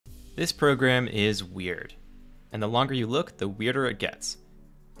This program is weird, and the longer you look, the weirder it gets.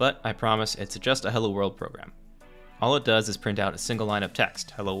 But I promise it's just a Hello World program. All it does is print out a single line of text,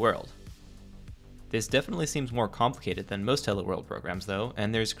 Hello World. This definitely seems more complicated than most Hello World programs though,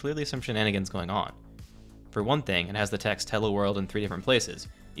 and there's clearly some shenanigans going on. For one thing, it has the text Hello World in 3 different places,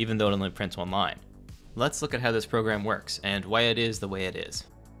 even though it only prints one line. Let's look at how this program works, and why it is the way it is.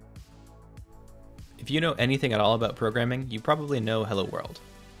 If you know anything at all about programming, you probably know Hello World.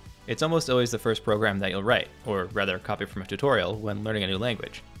 It's almost always the first program that you'll write, or rather copy from a tutorial, when learning a new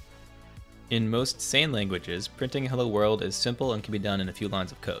language. In most sane languages, printing Hello World is simple and can be done in a few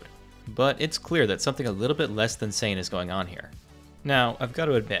lines of code. But it's clear that something a little bit less than sane is going on here. Now, I've got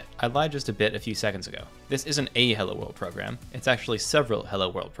to admit, I lied just a bit a few seconds ago. This isn't a Hello World program, it's actually several Hello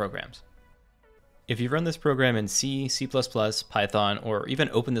World programs. If you run this program in C, C++, Python, or even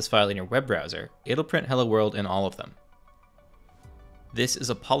open this file in your web browser, it'll print Hello World in all of them. This is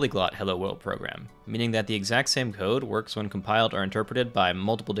a polyglot Hello World program, meaning that the exact same code works when compiled or interpreted by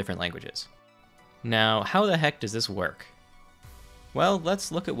multiple different languages. Now, how the heck does this work? Well,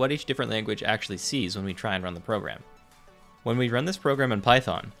 let's look at what each different language actually sees when we try and run the program. When we run this program in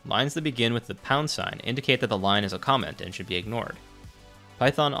Python, lines that begin with the # indicate that the line is a comment and should be ignored.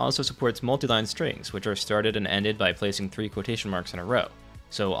 Python also supports multi-line strings, which are started and ended by placing 3 quotation marks in a row.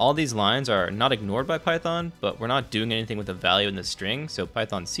 So all these lines are not ignored by Python, but we're not doing anything with the value in the string, so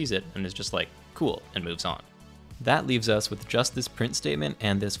Python sees it and is just like, cool, and moves on. That leaves us with just this print statement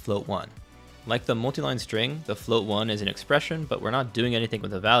and this float1. Like the multi-line string, the float1 is an expression, but we're not doing anything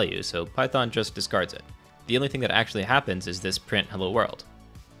with the value, so Python just discards it. The only thing that actually happens is this print hello world.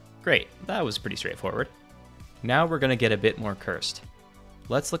 Great, that was pretty straightforward. Now we're going to get a bit more cursed.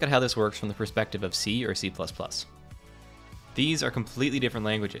 Let's look at how this works from the perspective of C or C++. These are completely different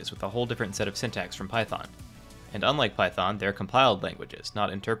languages with a whole different set of syntax from Python. And unlike Python, they're compiled languages,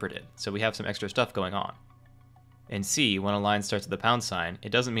 not interpreted, so we have some extra stuff going on. In C, when a line starts with a #,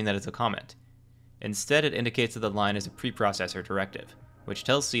 it doesn't mean that it's a comment. Instead, it indicates that the line is a preprocessor directive, which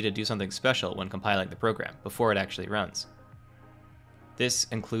tells C to do something special when compiling the program, before it actually runs. This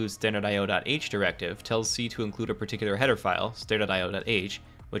includes standardio.h directive tells C to include a particular header file, stare.io.h,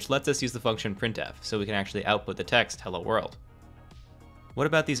 which lets us use the function printf, so we can actually output the text hello world. What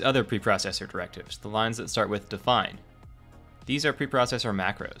about these other preprocessor directives, the lines that start with define? These are preprocessor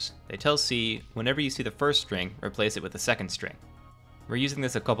macros. They tell C, whenever you see the first string, replace it with the second string. We're using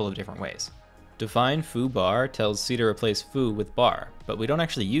this a couple of different ways. Define foo bar tells C to replace foo with bar, but we don't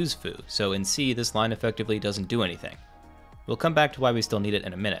actually use foo, so in C this line effectively doesn't do anything. We'll come back to why we still need it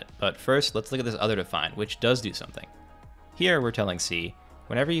in a minute, but first let's look at this other define, which does do something. Here we're telling C,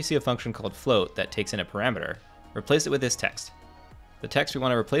 whenever you see a function called float that takes in a parameter, replace it with this text. The text we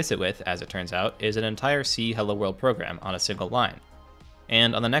want to replace it with, as it turns out, is an entire C hello world program on a single line.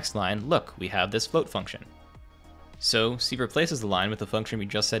 And on the next line, look, we have this float function. So C replaces the line with the function we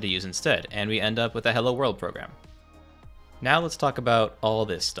just said to use instead, and we end up with a hello world program. Now let's talk about all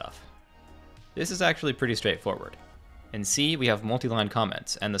this stuff. This is actually pretty straightforward. In C, we have multi-line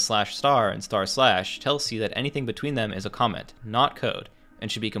comments, and the /* and */ tell C that anything between them is a comment, not code,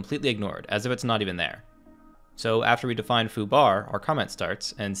 and should be completely ignored, as if it's not even there. So after we define foo bar, our comment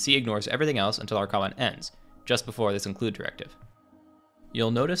starts, and C ignores everything else until our comment ends, just before this include directive. You'll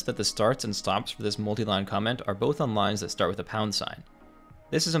notice that the starts and stops for this multi-line comment are both on lines that start with a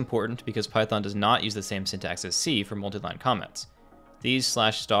 #. This is important because Python does not use the same syntax as C for multi-line comments. These /*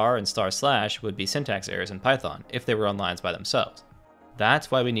 and */ would be syntax errors in Python if they were on lines by themselves.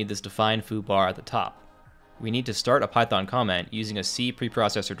 That's why we need this define foo bar at the top. We need to start a Python comment using a C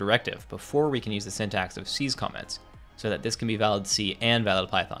preprocessor directive before we can use the syntax of C's comments, so that this can be valid C and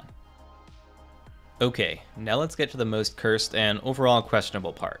valid Python. Okay, now let's get to the most cursed and overall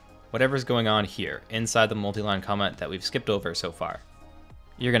questionable part, whatever's going on here inside the multi-line comment that we've skipped over so far.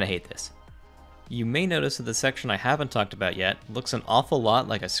 You're gonna hate this. You may notice that the section I haven't talked about yet looks an awful lot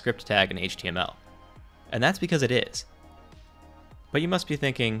like a script tag in HTML. And that's because it is. But you must be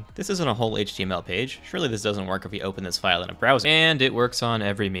thinking, this isn't a whole HTML page, surely this doesn't work if we open this file in a browser. And it works on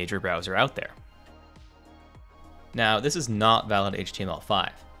every major browser out there. Now, this is not valid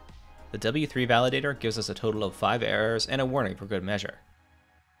HTML5. The W3 validator gives us a total of 5 errors and a warning for good measure.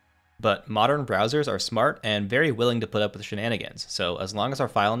 But modern browsers are smart and very willing to put up with shenanigans, so as long as our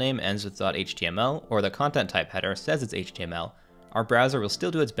file name ends with .html or the content type header says it's HTML, our browser will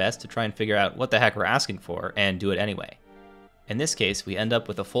still do its best to try and figure out what the heck we're asking for and do it anyway. In this case, we end up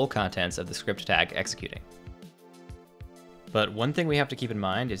with the full contents of the script tag executing. But one thing we have to keep in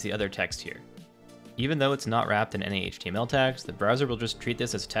mind is the other text here. Even though it's not wrapped in any HTML tags, the browser will just treat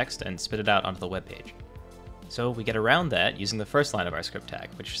this as text and spit it out onto the web page. So we get around that using the first line of our script tag,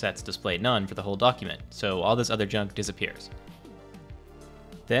 which sets display none for the whole document, so all this other junk disappears.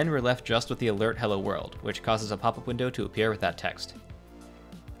 Then we're left just with the alert hello world, which causes a pop-up window to appear with that text.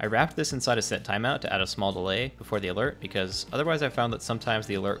 I wrapped this inside a set timeout to add a small delay before the alert, because otherwise I found that sometimes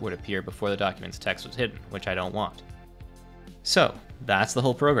the alert would appear before the document's text was hidden, which I don't want. So, that's the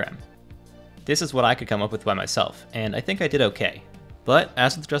whole program. This is what I could come up with by myself, and I think I did okay. But,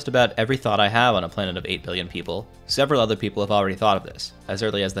 as with just about every thought I have on a planet of 8 billion people, several other people have already thought of this, as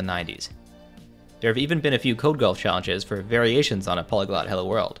early as the 90s. There have even been a few Code Golf challenges for variations on a polyglot hello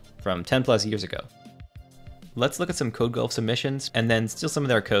world, from 10 plus years ago. Let's look at some Code Golf submissions, and then steal some of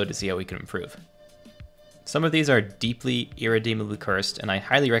their code to see how we can improve. Some of these are deeply, irredeemably cursed, and I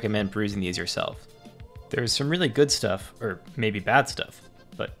highly recommend perusing these yourself. There's some really good stuff, or maybe bad stuff,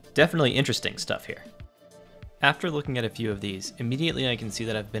 but definitely interesting stuff here. After looking at a few of these, immediately I can see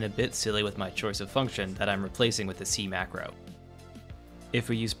that I've been a bit silly with my choice of function that I'm replacing with the C macro. If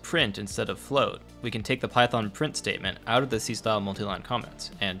we use print instead of float, we can take the Python print statement out of the C-style multi-line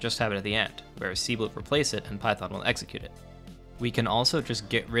comments and just have it at the end, where C will replace it and Python will execute it. We can also just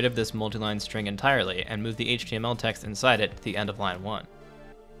get rid of this multi-line string entirely and move the HTML text inside it to the end of line 1.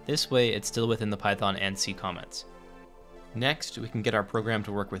 This way it's still within the Python and C comments. Next, we can get our program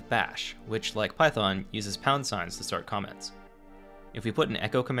to work with bash, which, like Python, uses pound signs to start comments. If we put an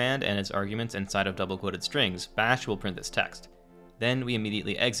echo command and its arguments inside of double-quoted strings, bash will print this text. Then we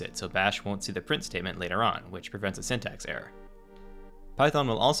immediately exit, so bash won't see the print statement later on, which prevents a syntax error. Python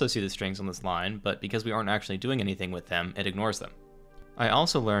will also see the strings on this line, but because we aren't actually doing anything with them, it ignores them. I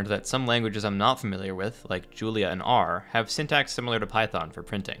also learned that some languages I'm not familiar with, like Julia and R, have syntax similar to Python for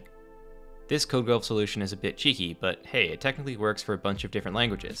printing. This Code Golf solution is a bit cheeky, but hey, it technically works for a bunch of different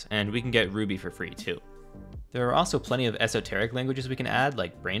languages, and we can get Ruby for free too. There are also plenty of esoteric languages we can add,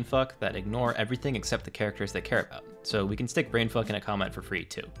 like Brainfuck, that ignore everything except the characters they care about, so we can stick Brainfuck in a comment for free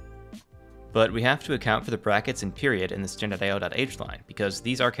too. But we have to account for the brackets and period in the standard.io.h line, because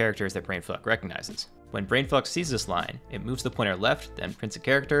these are characters that Brainfuck recognizes. When Brainfuck sees this line, it moves the pointer left, then prints a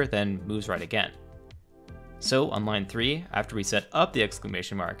character, then moves right again. So on line 3, after we set up the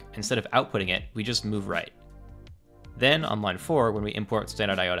exclamation mark, instead of outputting it, we just move right. Then on line 4, when we import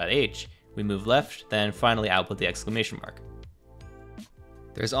standard.io.h, we move left, then finally output the exclamation mark.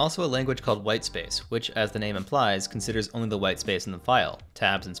 There's also a language called whitespace, which, as the name implies, considers only the white space in the file,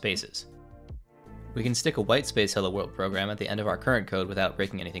 tabs and spaces. We can stick a whitespace hello world program at the end of our current code without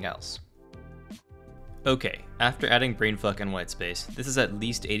breaking anything else. Okay, after adding brainfuck and whitespace, this is at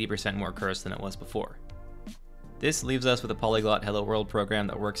least 80% more cursed than it was before. This leaves us with a polyglot hello world program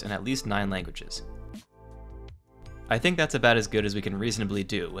that works in at least 9 languages. I think that's about as good as we can reasonably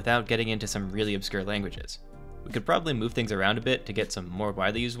do without getting into some really obscure languages. We could probably move things around a bit to get some more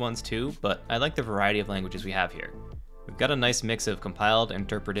widely used ones too, but I like the variety of languages we have here. We've got a nice mix of compiled,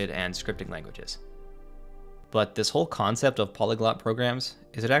 interpreted, and scripting languages. But this whole concept of polyglot programs,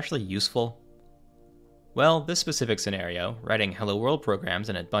 is it actually useful? Well, this specific scenario, writing hello world programs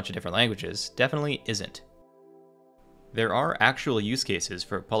in a bunch of different languages, definitely isn't. There are actual use cases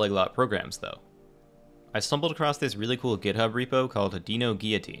for polyglot programs though. I stumbled across this really cool GitHub repo called Dino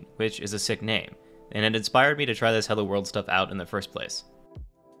Guillotine, which is a sick name, and it inspired me to try this hello world stuff out in the first place.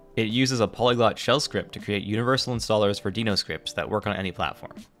 It uses a polyglot shell script to create universal installers for Dino scripts that work on any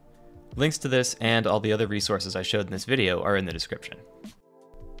platform. Links to this and all the other resources I showed in this video are in the description.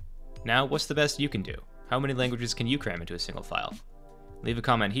 Now, what's the best you can do? How many languages can you cram into a single file? Leave a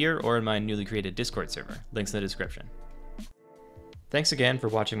comment here or in my newly created Discord server, links in the description. Thanks again for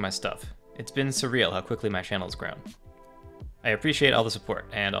watching my stuff. It's been surreal how quickly my channel's grown. I appreciate all the support,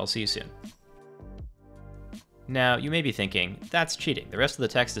 and I'll see you soon. Now, you may be thinking, that's cheating, the rest of the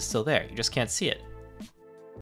text is still there, you just can't see it.